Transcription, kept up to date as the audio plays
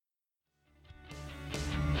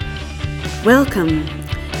Welcome.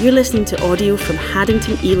 You're listening to audio from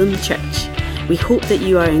Haddington Elim Church. We hope that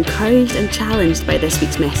you are encouraged and challenged by this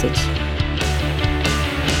week's message. I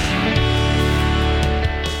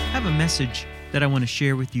have a message that I want to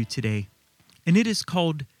share with you today, and it is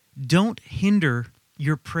called Don't Hinder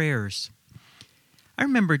Your Prayers. I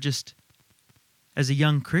remember just as a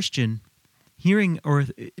young Christian hearing or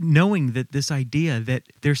knowing that this idea that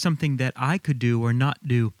there's something that I could do or not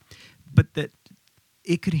do, but that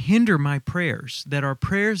it could hinder my prayers, that our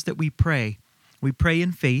prayers that we pray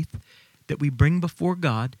in faith, that we bring before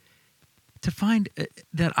God, to find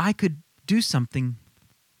that I could do something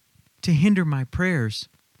to hinder my prayers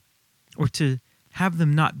or to have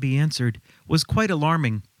them not be answered was quite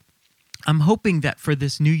alarming. I'm hoping that for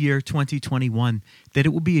this new year, 2021, that it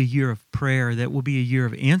will be a year of prayer, that it will be a year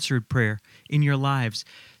of answered prayer in your lives.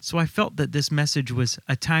 So I felt that this message was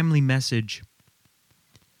a timely message.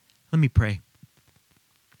 Let me pray.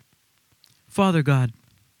 Father God,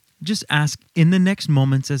 just ask in the next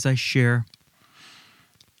moments as I share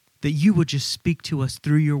that you will just speak to us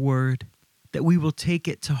through your word, that we will take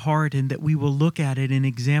it to heart and that we will look at it and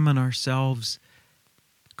examine ourselves.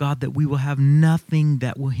 God, that we will have nothing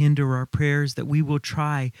that will hinder our prayers, that we will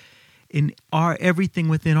try in everything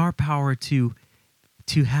within our power to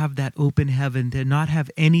have that open heaven, to not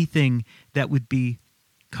have anything that would be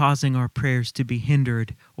causing our prayers to be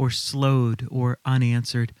hindered or slowed or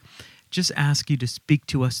unanswered. Just ask you to speak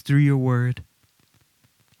to us through your word.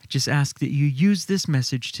 Just ask that you use this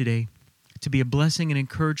message today to be a blessing and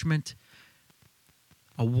encouragement,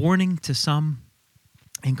 a warning to some,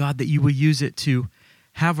 and God, that you will use it to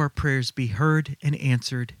have our prayers be heard and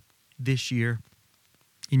answered this year.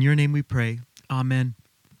 In your name we pray. Amen.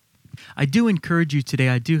 I do encourage you today,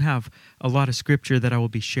 I do have a lot of scripture that I will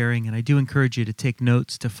be sharing, and I do encourage you to take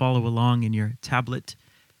notes, to follow along in your tablet,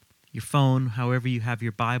 your phone, however you have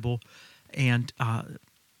your Bible, and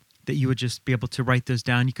that you would just be able to write those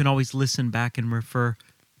down. You can always listen back and refer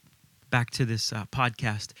back to this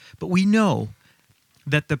podcast. But we know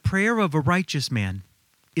that the prayer of a righteous man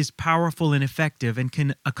is powerful and effective and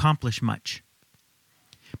can accomplish much.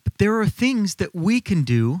 But there are things that we can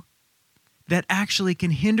do that actually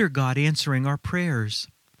can hinder God answering our prayers.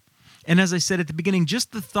 And as I said at the beginning,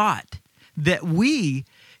 just the thought that we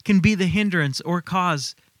can be the hindrance or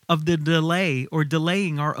cause of the delay or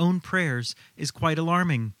delaying our own prayers is quite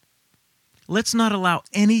alarming. Let's not allow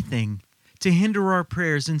anything to hinder our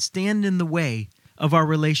prayers and stand in the way of our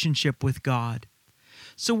relationship with God.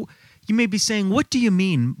 So you may be saying, what do you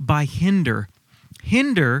mean by hinder?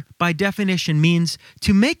 Hinder, by definition, means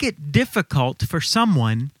to make it difficult for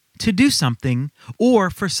someone to do something or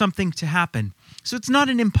for something to happen. So it's not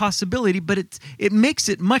an impossibility, but it makes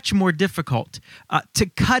it much more difficult to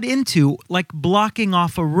cut into, like blocking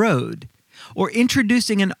off a road or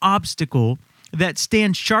introducing an obstacle that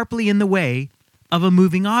stands sharply in the way of a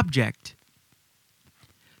moving object.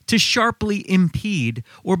 To sharply impede,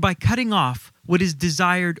 or by cutting off what is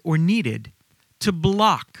desired or needed, to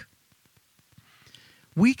block.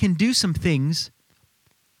 We can do some things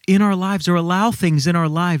in our lives or allow things in our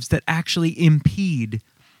lives that actually impede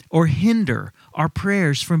or hinder our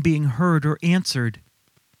prayers from being heard or answered.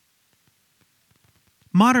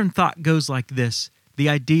 Modern thought goes like this. The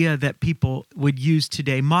idea that people would use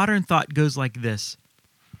today, modern thought goes like this.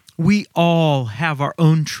 We all have our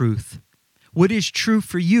own truth. What is true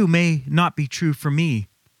for you may not be true for me.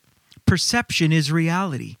 Perception is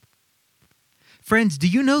reality. Friends, do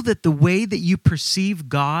you know that the way that you perceive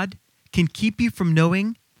God can keep you from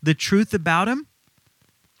knowing the truth about Him?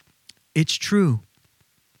 It's true.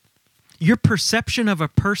 Your perception of a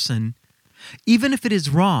person, even if it is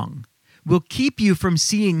wrong, will keep you from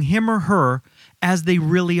seeing him or her as they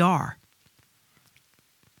really are.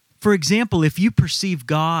 For example, if you perceive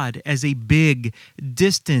God as a big,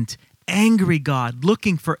 distant, angry God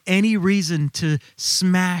looking for any reason to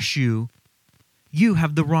smash you, you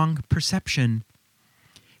have the wrong perception.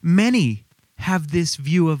 Many have this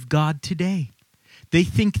view of God today. They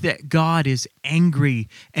think that God is angry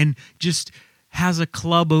and just has a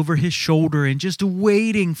club over his shoulder and just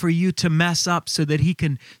waiting for you to mess up so that he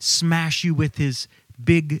can smash you with his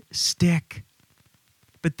big stick.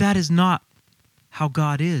 But that is not how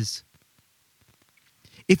God is.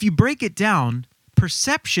 If you break it down,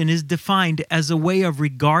 perception is defined as a way of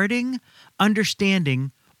regarding,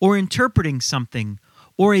 understanding, or interpreting something,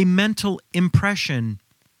 or a mental impression.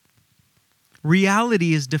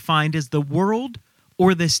 Reality is defined as the world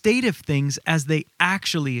or the state of things as they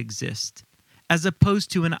actually exist, as opposed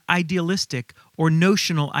to an idealistic or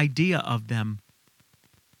notional idea of them.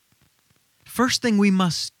 First thing we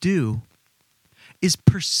must do is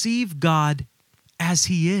perceive God as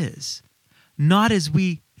He is. not as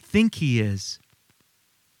we think he is.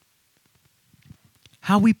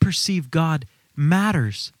 How we perceive God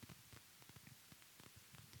matters.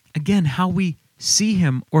 Again, how we see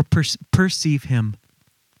him or perceive him.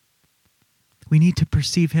 We need to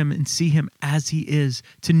perceive him and see him as he is,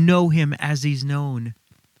 to know him as he's known.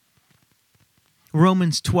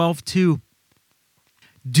 Romans 12:2.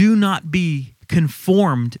 Do not be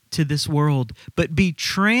conformed to this world, but be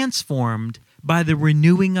transformed by the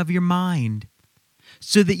renewing of your mind,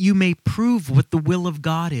 so that you may prove what the will of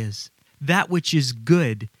God is, that which is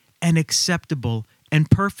good and acceptable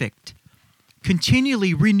and perfect.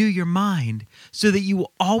 Continually renew your mind so that you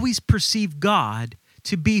will always perceive God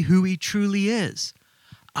to be who he truly is,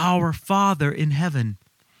 our Father in heaven.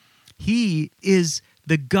 He is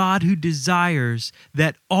the God who desires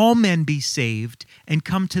that all men be saved and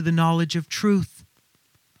come to the knowledge of truth.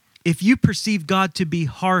 If you perceive God to be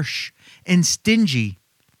harsh and stingy,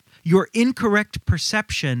 your incorrect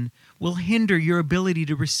perception will hinder your ability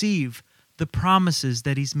to receive the promises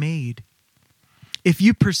that he's made. If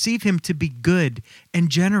you perceive him to be good and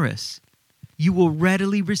generous, you will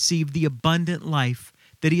readily receive the abundant life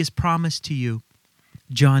that he has promised to you.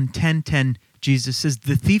 John 10:10, Jesus says,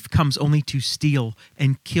 the thief comes only to steal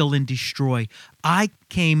and kill and destroy. I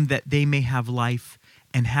came that they may have life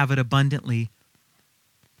and have it abundantly.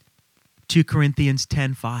 2 Corinthians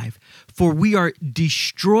 10:5, for we are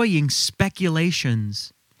destroying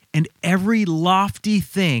speculations and every lofty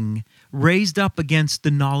thing raised up against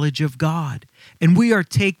the knowledge of God. And we are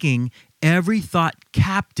taking every thought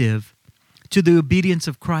captive to the obedience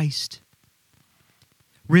of Christ.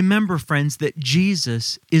 Remember, friends, that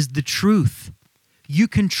Jesus is the truth. You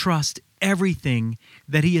can trust everything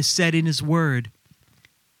that he has said in his word.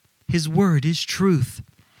 His word is truth.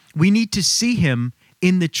 We need to see him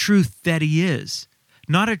in the truth that he is,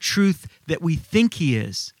 not a truth that we think he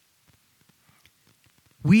is.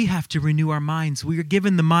 We have to renew our minds. We are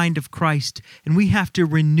given the mind of Christ, and we have to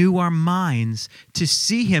renew our minds to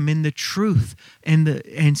see him in the truth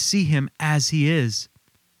and see him as he is.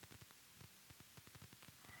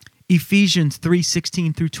 Ephesians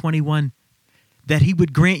 3:16 through 21, that he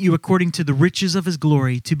would grant you according to the riches of his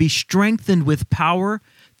glory to be strengthened with power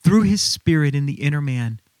through his Spirit in the inner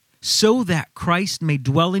man, so that Christ may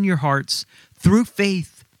dwell in your hearts through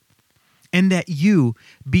faith, and that you,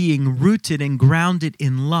 being rooted and grounded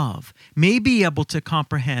in love, may be able to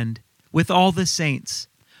comprehend with all the saints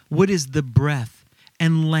what is the breadth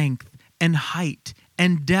and length and height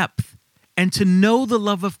and depth, and to know the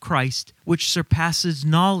love of Christ, which surpasses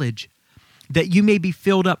knowledge, that you may be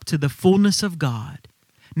filled up to the fullness of God.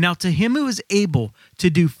 Now to him who is able to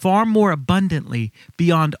do far more abundantly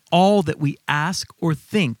beyond all that we ask or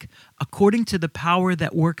think, according to the power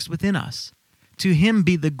that works within us, to him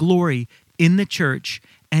be the glory in the church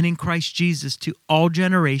and in Christ Jesus to all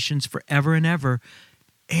generations forever and ever.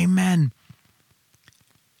 Amen.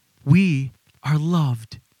 We are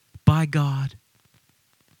loved by God.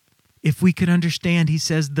 If we could understand, he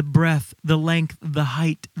says, the breadth, the length, the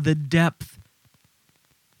height, the depth,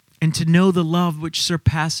 and to know the love which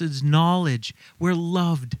surpasses knowledge. We're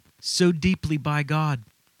loved so deeply by God.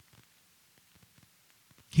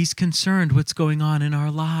 He's concerned what's going on in our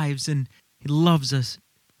lives, and he loves us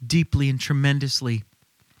deeply and tremendously.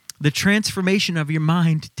 The transformation of your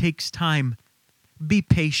mind takes time. Be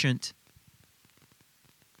patient.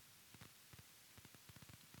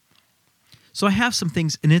 So I have some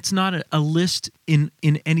things, and it's not a list in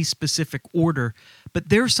any specific order, but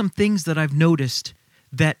there are some things that I've noticed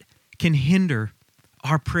that can hinder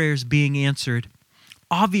our prayers being answered.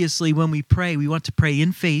 Obviously, when we pray, we want to pray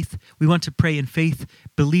in faith. We want to pray in faith,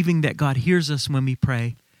 believing that God hears us when we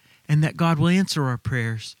pray and that God will answer our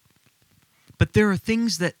prayers. But there are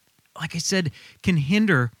things that, like I said, can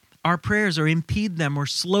hinder our prayers or impede them or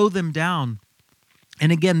slow them down.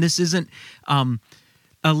 And again, this isn't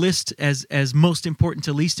a list as most important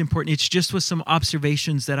to least important. It's just with some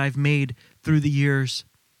observations that I've made through the years.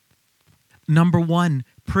 Number one,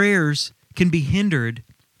 prayers can be hindered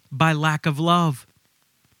by lack of love.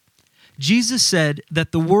 Jesus said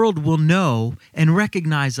that the world will know and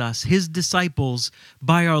recognize us, his disciples,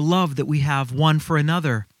 by our love that we have one for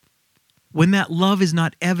another. When that love is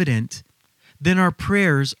not evident, then our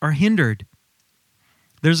prayers are hindered.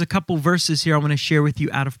 There's a couple verses here I want to share with you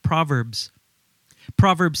out of Proverbs.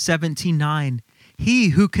 Proverbs 17:9. He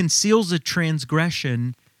who conceals a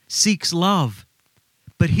transgression seeks love,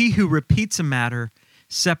 but he who repeats a matter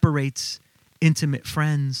separates intimate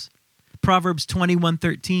friends. Proverbs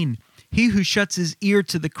 21:13. He who shuts his ear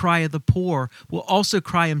to the cry of the poor will also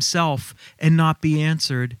cry himself and not be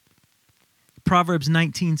answered. Proverbs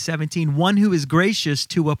 19:17. One who is gracious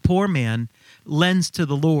to a poor man lends to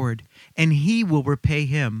the Lord, and he will repay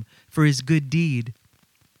him for his good deed.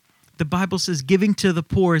 The Bible says giving to the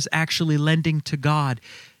poor is actually lending to God.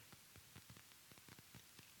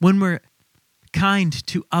 When we're kind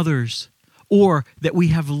to others, or that we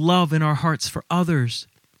have love in our hearts for others,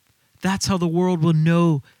 that's how the world will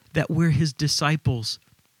know that we're his disciples.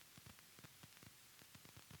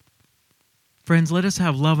 Friends, let us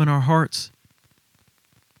have love in our hearts.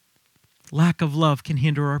 Lack of love can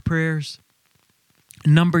hinder our prayers.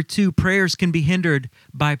 Number 2, prayers can be hindered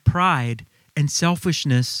by pride and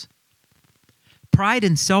selfishness. Pride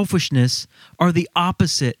and selfishness are the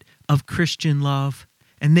opposite of Christian love,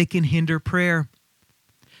 and they can hinder prayer.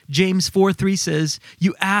 James 4:3 says,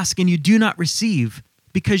 "You ask and you do not receive,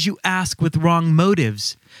 because you ask with wrong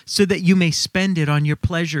motives, so that you may spend it on your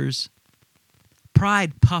pleasures."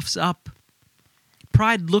 Pride puffs up.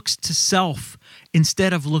 Pride looks to self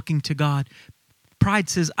instead of looking to God. Pride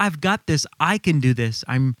says, "I've got this, I can do this,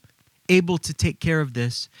 I'm able to take care of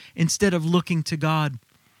this," instead of looking to God.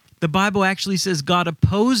 The Bible actually says God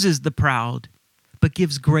opposes the proud, but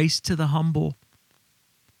gives grace to the humble.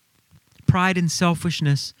 Pride and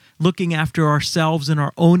selfishness, looking after ourselves and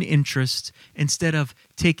our own interests instead of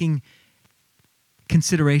taking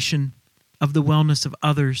consideration of the wellness of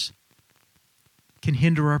others, can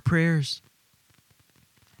hinder our prayers.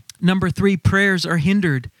 Number 3, prayers are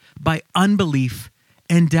hindered by unbelief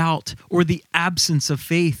and doubt, or the absence of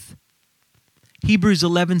faith. Hebrews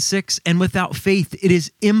 11:6, "And without faith it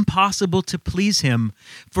is impossible to please him,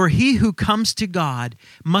 for he who comes to God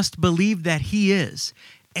must believe that he is,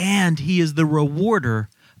 and he is the rewarder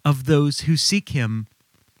of those who seek him."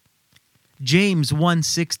 James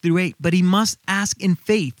 1:6-8, "But he must ask in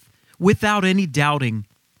faith without any doubting.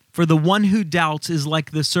 For the one who doubts is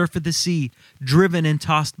like the surf of the sea, driven and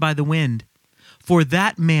tossed by the wind. For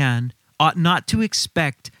that man ought not to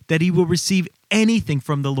expect that he will receive anything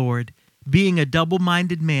from the Lord, being a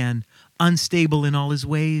double-minded man, unstable in all his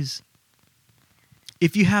ways."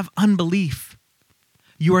 If you have unbelief,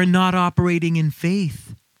 you are not operating in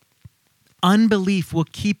faith. Unbelief will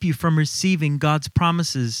keep you from receiving God's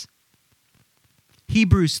promises.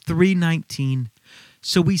 Hebrews 3:19,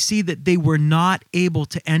 "So we see that they were not able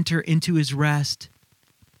to enter into his rest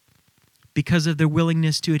because of their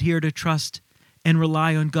willingness to adhere to trust and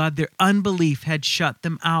rely on God. Their unbelief had shut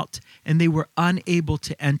them out, and they were unable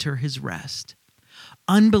to enter his rest."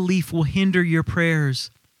 Unbelief will hinder your prayers,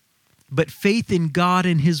 but faith in God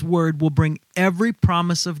and his word will bring every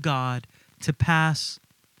promise of God to pass.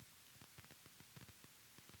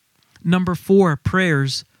 Number 4,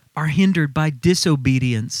 prayers are hindered by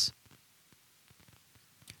disobedience.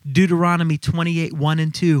 Deuteronomy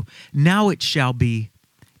 28:1-2, "Now it shall be,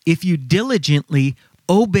 if you diligently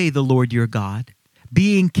obey the Lord your God,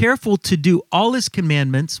 being careful to do all his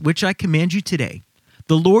commandments, which I command you today,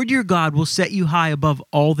 the Lord your God will set you high above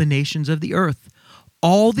all the nations of the earth.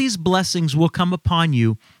 All these blessings will come upon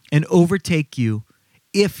you and overtake you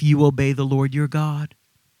if you obey the Lord your God."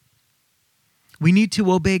 We need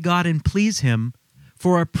to obey God and please him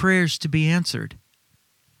for our prayers to be answered.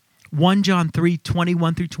 1 John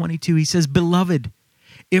 3:21-22, he says, "Beloved,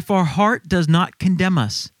 if our heart does not condemn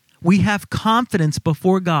us, we have confidence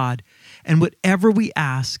before God, and whatever we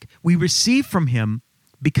ask, we receive from him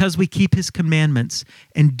because we keep his commandments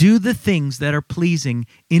and do the things that are pleasing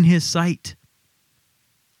in his sight."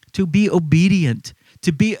 To be obedient,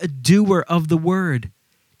 to be a doer of the word.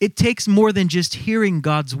 It takes more than just hearing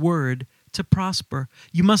God's word to prosper.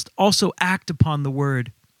 You must also act upon the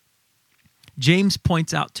word. James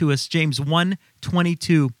points out to us, James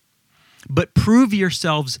 1:22, "But prove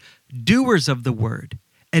yourselves doers of the word,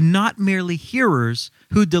 and not merely hearers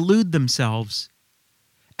who delude themselves."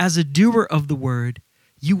 As a doer of the word,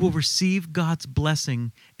 you will receive God's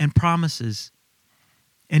blessing and promises.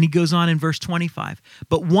 And he goes on in verse 25,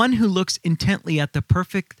 "But one who looks intently at the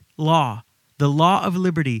perfect law, the law of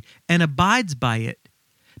liberty, and abides by it,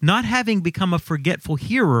 not having become a forgetful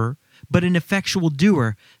hearer, but an effectual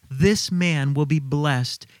doer, this man will be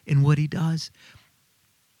blessed in what he does."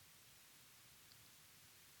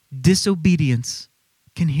 Disobedience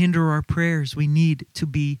can hinder our prayers. We need to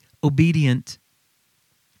be obedient.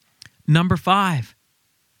 Number 5,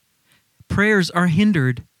 prayers are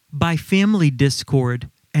hindered by family discord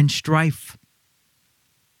and strife.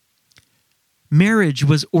 Marriage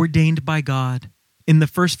was ordained by God in the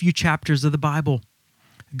first few chapters of the Bible.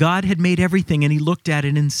 God had made everything, and he looked at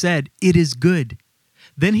it and said, "It is good."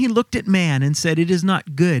 Then he looked at man and said, "It is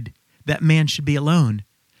not good that man should be alone."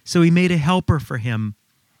 So he made a helper for him.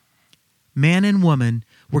 Man and woman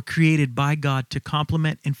were created by God to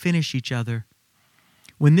complement and finish each other.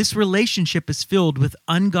 When this relationship is filled with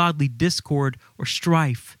ungodly discord or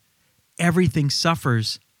strife, everything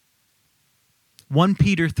suffers. 1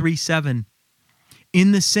 Peter 3:7.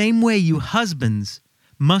 In the same way, you husbands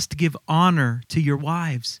must give honor to your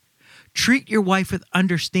wives. Treat your wife with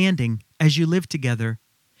understanding as you live together.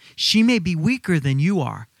 She may be weaker than you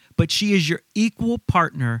are, but she is your equal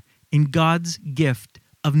partner in God's gift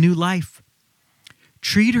of new life.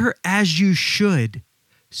 Treat her as you should,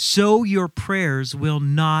 so your prayers will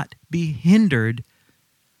not be hindered.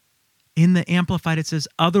 In the Amplified, it says,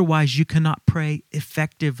 otherwise you cannot pray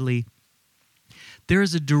effectively. There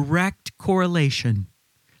is a direct correlation,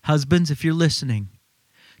 husbands, if you're listening,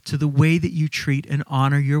 to the way that you treat and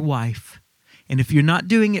honor your wife. And if you're not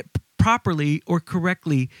doing it properly or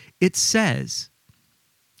correctly, it says,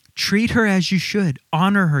 treat her as you should.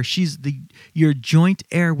 Honor her. She's your joint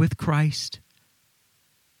heir with Christ.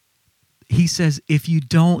 He says, if you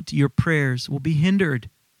don't, your prayers will be hindered.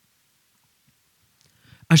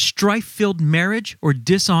 A strife-filled marriage or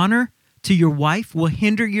dishonor to your wife will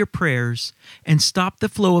hinder your prayers and stop the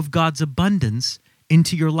flow of God's abundance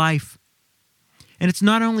into your life. And it's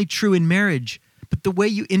not only true in marriage, but the way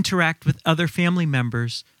you interact with other family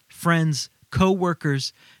members, friends,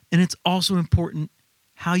 co-workers, and it's also important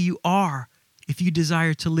how you are if you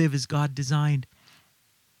desire to live as God designed.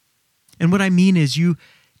 And what I mean is you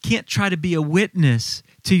can't try to be a witness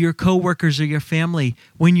to your co-workers or your family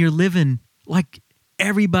when you're living like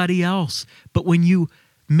everybody else. But when you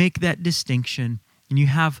make that distinction and you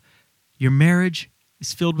have your marriage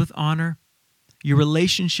is filled with honor, your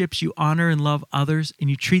relationships, you honor and love others, and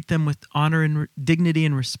you treat them with honor and dignity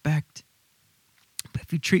and respect. But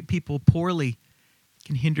if you treat people poorly, it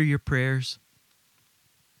can hinder your prayers.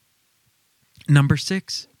 Number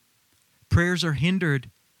 6, prayers are hindered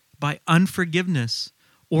by unforgiveness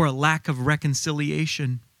or a lack of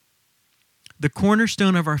reconciliation. The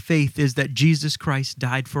cornerstone of our faith is that Jesus Christ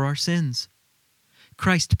died for our sins.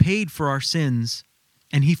 Christ paid for our sins,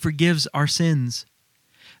 and he forgives our sins.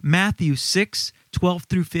 Matthew 6:12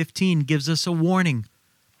 through 15 gives us a warning.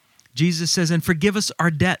 Jesus says, and forgive us our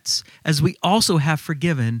debts, as we also have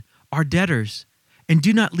forgiven our debtors. And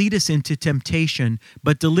do not lead us into temptation,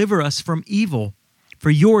 but deliver us from evil. For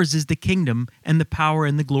yours is the kingdom and the power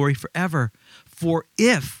and the glory forever. For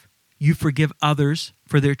if you forgive others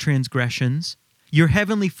for their transgressions, your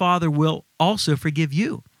heavenly Father will also forgive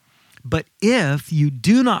you. But if you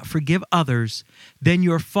do not forgive others, then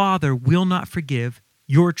your Father will not forgive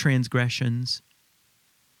your transgressions.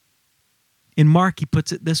 In Mark, he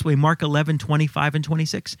puts it this way, Mark 11:25 and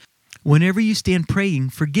 26. Whenever you stand praying,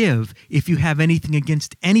 forgive if you have anything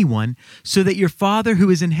against anyone, so that your Father who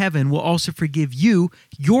is in heaven will also forgive you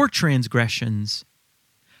your transgressions.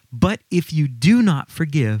 But if you do not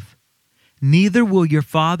forgive, neither will your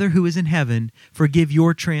Father who is in heaven forgive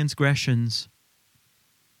your transgressions.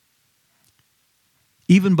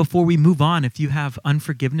 Even before we move on, if you have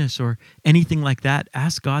unforgiveness or anything like that,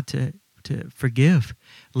 ask God to forgive.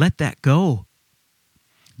 Let that go.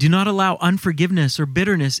 Do not allow unforgiveness or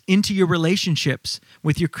bitterness into your relationships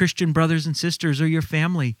with your Christian brothers and sisters or your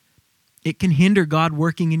family. It can hinder God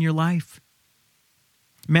working in your life.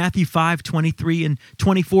 Matthew 5:23 and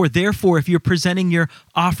 24, therefore, if you're presenting your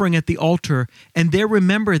offering at the altar and there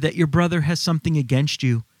remember that your brother has something against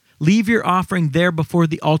you, leave your offering there before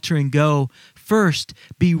the altar and go. First,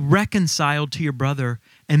 be reconciled to your brother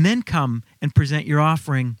and then come and present your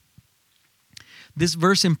offering. This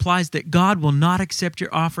verse implies that God will not accept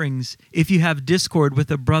your offerings if you have discord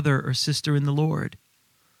with a brother or sister in the Lord.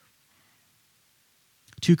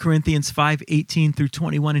 2 Corinthians 5:18 through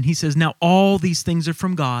 21, and he says, now all these things are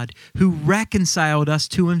from God, who reconciled us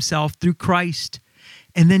to himself through Christ,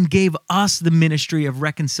 and then gave us the ministry of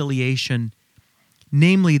reconciliation,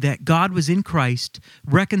 namely that God was in Christ,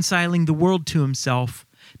 reconciling the world to himself,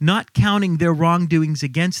 not counting their wrongdoings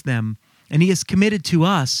against them, and he has committed to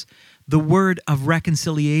us the word of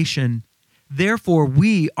reconciliation. Therefore,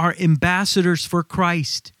 we are ambassadors for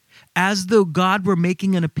Christ, as though God were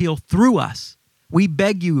making an appeal through us. We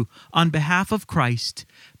beg you, on behalf of Christ,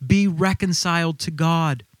 be reconciled to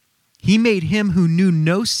God. He made him who knew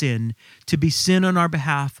no sin to be sin on our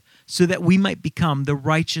behalf, so that we might become the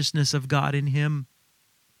righteousness of God in him.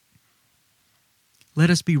 Let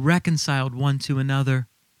us be reconciled one to another.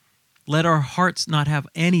 Let our hearts not have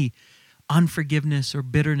any unforgiveness or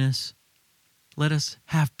bitterness. Let us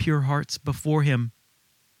have pure hearts before him.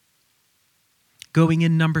 Going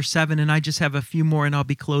in number 7, and I just have a few more and I'll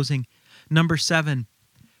be closing. Number 7,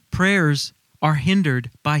 prayers are hindered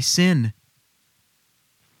by sin.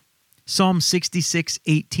 Psalm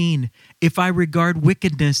 66:18, if I regard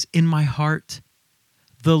wickedness in my heart,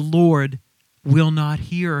 the Lord will not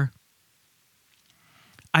hear.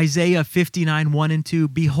 Isaiah 59, 1 and 2,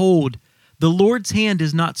 behold, the Lord's hand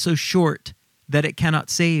is not so short that it cannot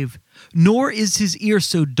save, nor is his ear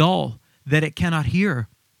so dull that it cannot hear.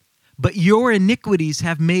 But your iniquities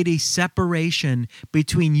have made a separation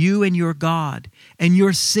between you and your God, and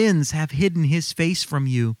your sins have hidden his face from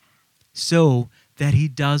you, so that he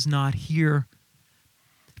does not hear.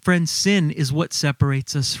 Friends, sin is what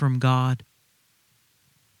separates us from God.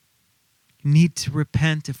 We need to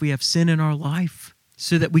repent if we have sin in our life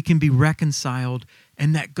so that we can be reconciled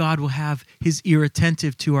and that God will have his ear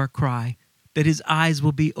attentive to our cry, that his eyes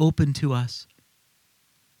will be open to us.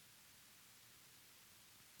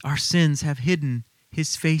 Our sins have hidden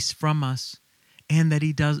his face from us, and that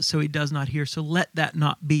he does not hear. So let that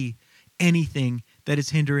not be anything that is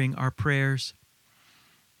hindering our prayers.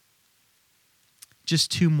 Just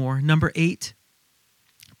two more. Number 8,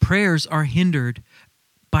 prayers are hindered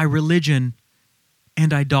by religion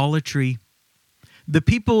and idolatry. The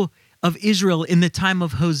people of Israel in the time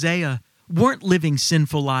of Hosea weren't living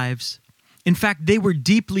sinful lives. In fact, they were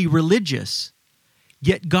deeply religious.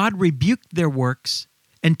 Yet God rebuked their works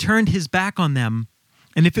and turned his back on them.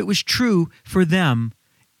 And if it was true for them,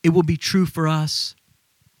 it will be true for us.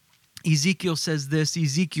 Ezekiel says this,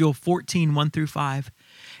 Ezekiel 14, 1 through 5.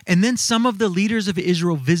 And then some of the leaders of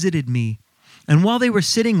Israel visited me. And while they were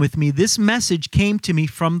sitting with me, this message came to me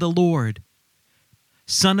from the Lord.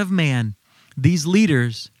 Son of man, these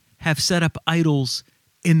leaders have set up idols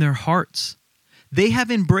in their hearts. They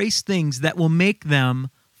have embraced things that will make them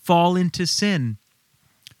fall into sin.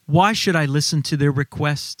 Why should I listen to their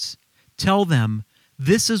requests? Tell them,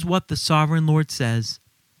 this is what the sovereign Lord says.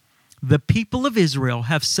 The people of Israel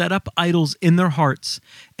have set up idols in their hearts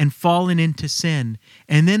and fallen into sin.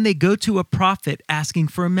 And then they go to a prophet asking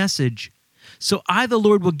for a message. So I, the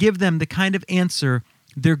Lord, will give them the kind of answer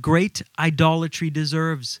their great idolatry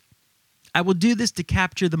deserves. I will do this to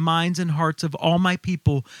capture the minds and hearts of all my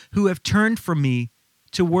people who have turned from me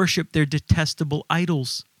to worship their detestable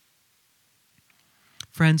idols.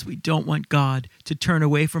 Friends, we don't want God to turn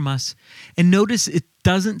away from us. And notice it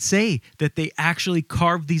doesn't say that they actually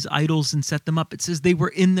carved these idols and set them up. It says they were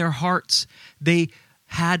in their hearts. They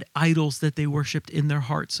had idols that they worshiped in their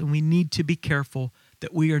hearts. And we need to be careful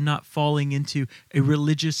that we are not falling into a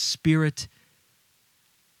religious spirit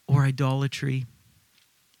or idolatry.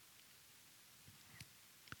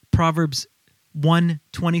 Proverbs 1,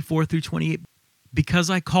 24 through 28. Because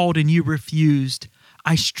I called and you refused,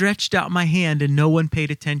 I stretched out my hand and no one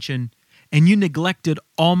paid attention, and you neglected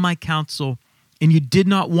all my counsel, and you did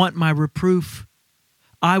not want my reproof.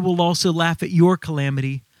 I will also laugh at your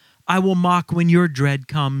calamity. I will mock when your dread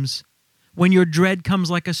comes. When your dread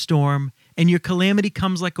comes like a storm, and your calamity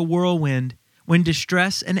comes like a whirlwind, when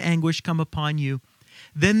distress and anguish come upon you,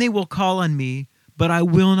 then they will call on me, but I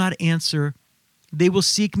will not answer. They will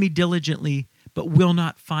seek me diligently, but will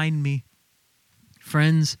not find me.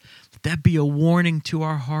 Friends, let that be a warning to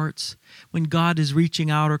our hearts when God is reaching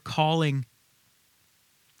out or calling.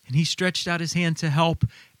 And he stretched out his hand to help,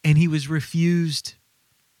 and he was refused.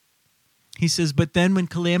 He says, but then when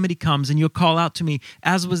calamity comes and you'll call out to me,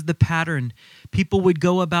 as was the pattern, people would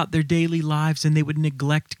go about their daily lives and they would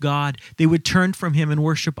neglect God. They would turn from him and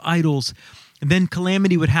worship idols. And then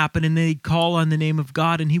calamity would happen and they'd call on the name of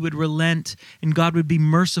God and he would relent and God would be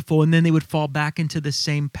merciful, and then they would fall back into the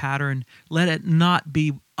same pattern. Let it not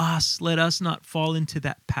be us. Let us not fall into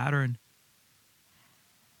that pattern.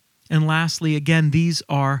 And lastly, again, these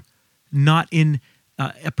are not in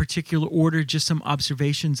a particular order, just some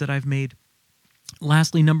observations that I've made.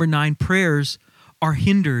 Lastly, number 9, prayers are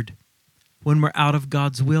hindered when we're out of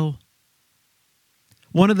God's will.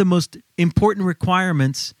 One of the most important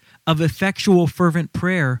requirements of effectual, fervent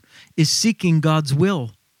prayer is seeking God's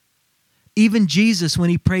will. Even Jesus, when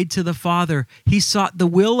he prayed to the Father, he sought the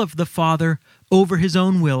will of the Father over his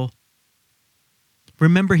own will.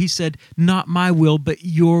 Remember, he said, not my will, but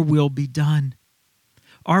your will be done.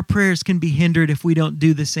 Our prayers can be hindered if we don't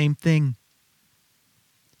do the same thing.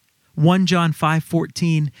 1 John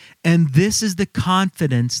 5:14, and this is the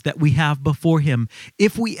confidence that we have before him.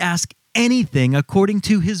 If we ask anything according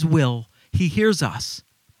to his will, he hears us.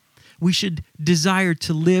 We should desire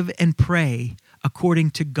to live and pray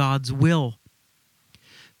according to God's will.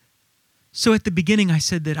 So at the beginning, I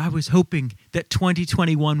said that I was hoping that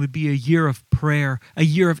 2021 would be a year of prayer, a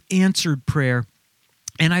year of answered prayer.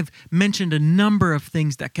 And I've mentioned a number of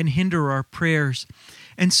things that can hinder our prayers.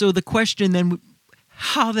 And so the question then,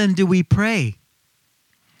 how then do we pray?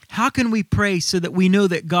 How can we pray so that we know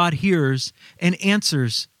that God hears and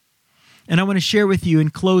answers? And I want to share with you in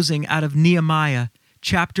closing out of Nehemiah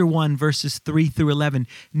chapter 1, verses 3 through 11,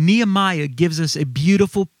 Nehemiah gives us a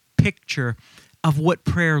beautiful picture of what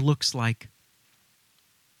prayer looks like.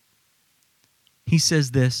 He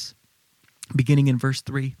says this, beginning in verse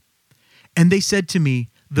 3. And they said to me,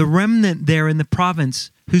 the remnant there in the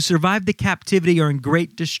province who survived the captivity are in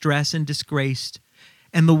great distress and disgraced,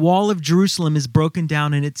 and the wall of Jerusalem is broken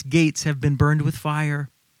down and its gates have been burned with fire.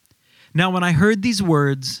 Now when I heard these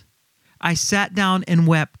words, I sat down and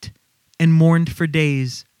wept and mourned for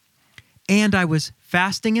days, and I was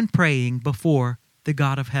fasting and praying before the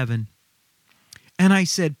God of heaven. And I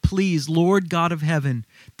said, please, Lord God of heaven,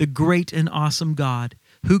 the great and awesome God,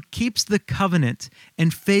 who keeps the covenant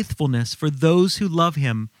and faithfulness for those who love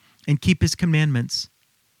him and keep his commandments.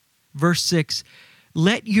 Verse 6,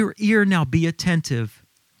 let your ear now be attentive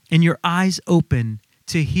and your eyes open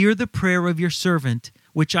to hear the prayer of your servant,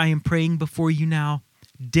 which I am praying before you now,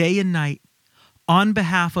 day and night, on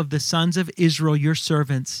behalf of the sons of Israel, your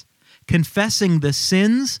servants, confessing the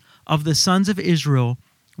sins of the sons of Israel,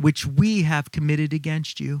 which we have committed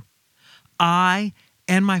against you. I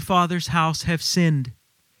and my father's house have sinned.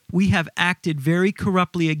 We have acted very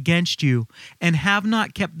corruptly against you, and have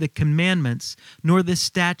not kept the commandments, nor the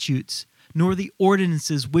statutes, nor the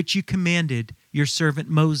ordinances which you commanded your servant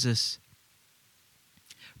Moses.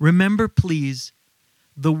 Remember, please,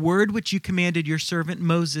 the word which you commanded your servant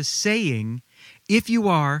Moses, saying, if you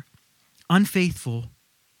are unfaithful,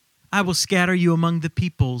 I will scatter you among the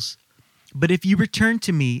peoples. But if you return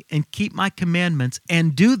to me and keep my commandments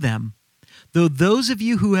and do them, though those of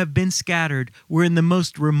you who have been scattered were in the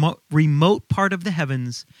most remote part of the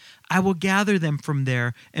heavens, I will gather them from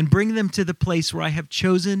there and bring them to the place where I have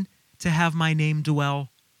chosen to have my name dwell.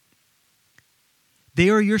 They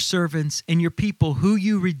are your servants and your people who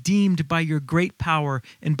you redeemed by your great power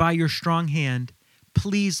and by your strong hand.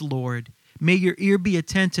 Please, Lord, may your ear be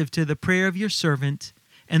attentive to the prayer of your servant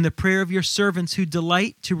and the prayer of your servants who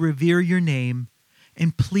delight to revere your name.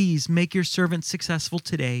 And please make your servant successful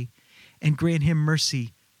today and grant him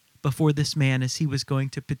mercy before this man as he was going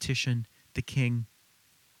to petition the king.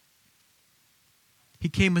 He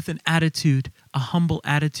came with an attitude, a humble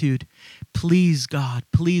attitude. Please, God,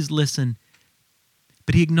 please listen.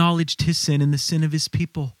 But he acknowledged his sin and the sin of his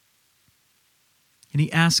people. And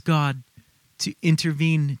he asked God to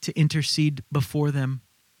intervene, to intercede before them.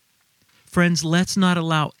 Friends, let's not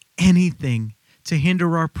allow anything to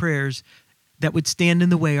hinder our prayers that would stand in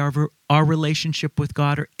the way of our relationship with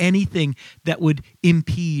God, or anything that would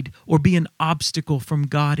impede or be an obstacle from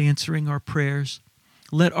God answering our prayers.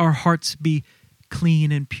 Let our hearts be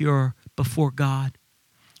clean and pure before God.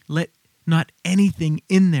 Let not anything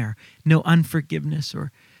in there, no unforgiveness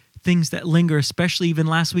or things that linger, especially even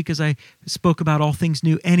last week as I spoke about all things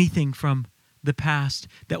new, anything from the past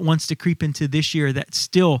that wants to creep into this year that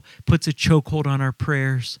still puts a chokehold on our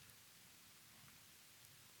prayers.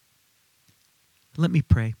 Let me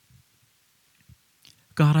pray.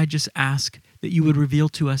 God, I just ask that you would reveal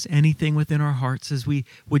to us anything within our hearts as we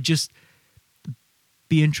would just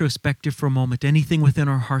be introspective for a moment, anything within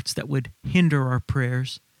our hearts that would hinder our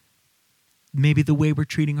prayers. Maybe the way we're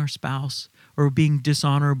treating our spouse or being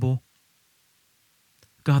dishonorable.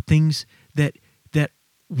 God, things that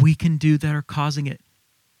we can do that are causing it.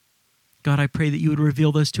 God, I pray that you would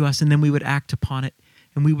reveal those to us and then we would act upon it.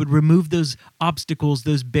 And we would remove those obstacles,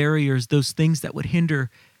 those barriers, those things that would hinder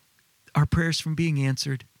our prayers from being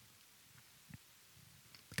answered.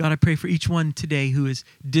 God, I pray for each one today who is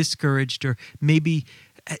discouraged or maybe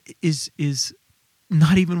is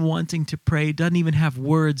not even wanting to pray, doesn't even have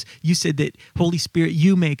words. You said that, Holy Spirit,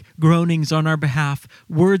 you make groanings on our behalf,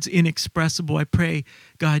 words inexpressible. I pray,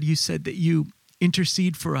 God, you said that you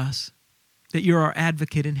intercede for us, that you're our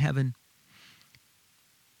advocate in heaven.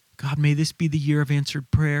 God, may this be the year of answered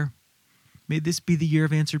prayer. May this be the year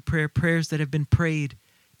of answered prayer, prayers that have been prayed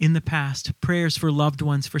in the past, prayers for loved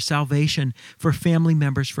ones, for salvation, for family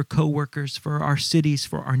members, for co-workers, for our cities,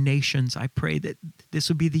 for our nations. I pray that this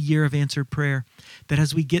will be the year of answered prayer, that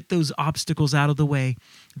as we get those obstacles out of the way,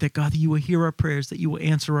 that God, that you will hear our prayers, that you will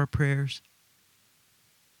answer our prayers.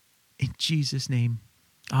 In Jesus' name,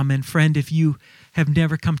 amen. Friend, if you have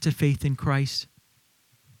never come to faith in Christ,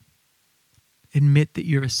 admit that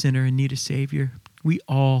you're a sinner and need a Savior. We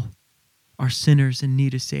all are sinners and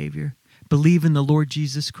need a Savior. Believe in the Lord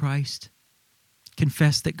Jesus Christ.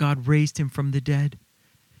 Confess that God raised him from the dead.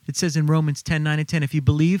 It says in Romans 10:9-10, if you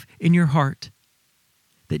believe in your heart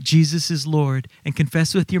that Jesus is Lord and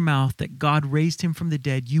confess with your mouth that God raised him from the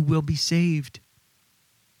dead, you will be saved.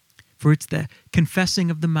 For it's the confessing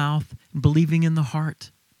of the mouth and believing in the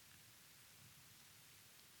heart.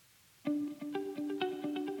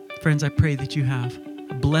 Friends, I pray that you have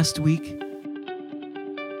a blessed week.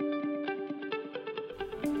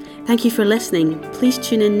 Thank you for listening. Please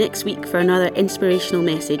tune in next week for another inspirational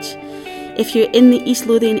message. If you're in the East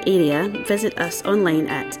Lothian area, visit us online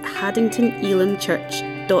at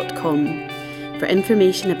haddingtonelamchurch.com for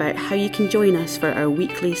information about how you can join us for our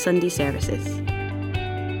weekly Sunday services.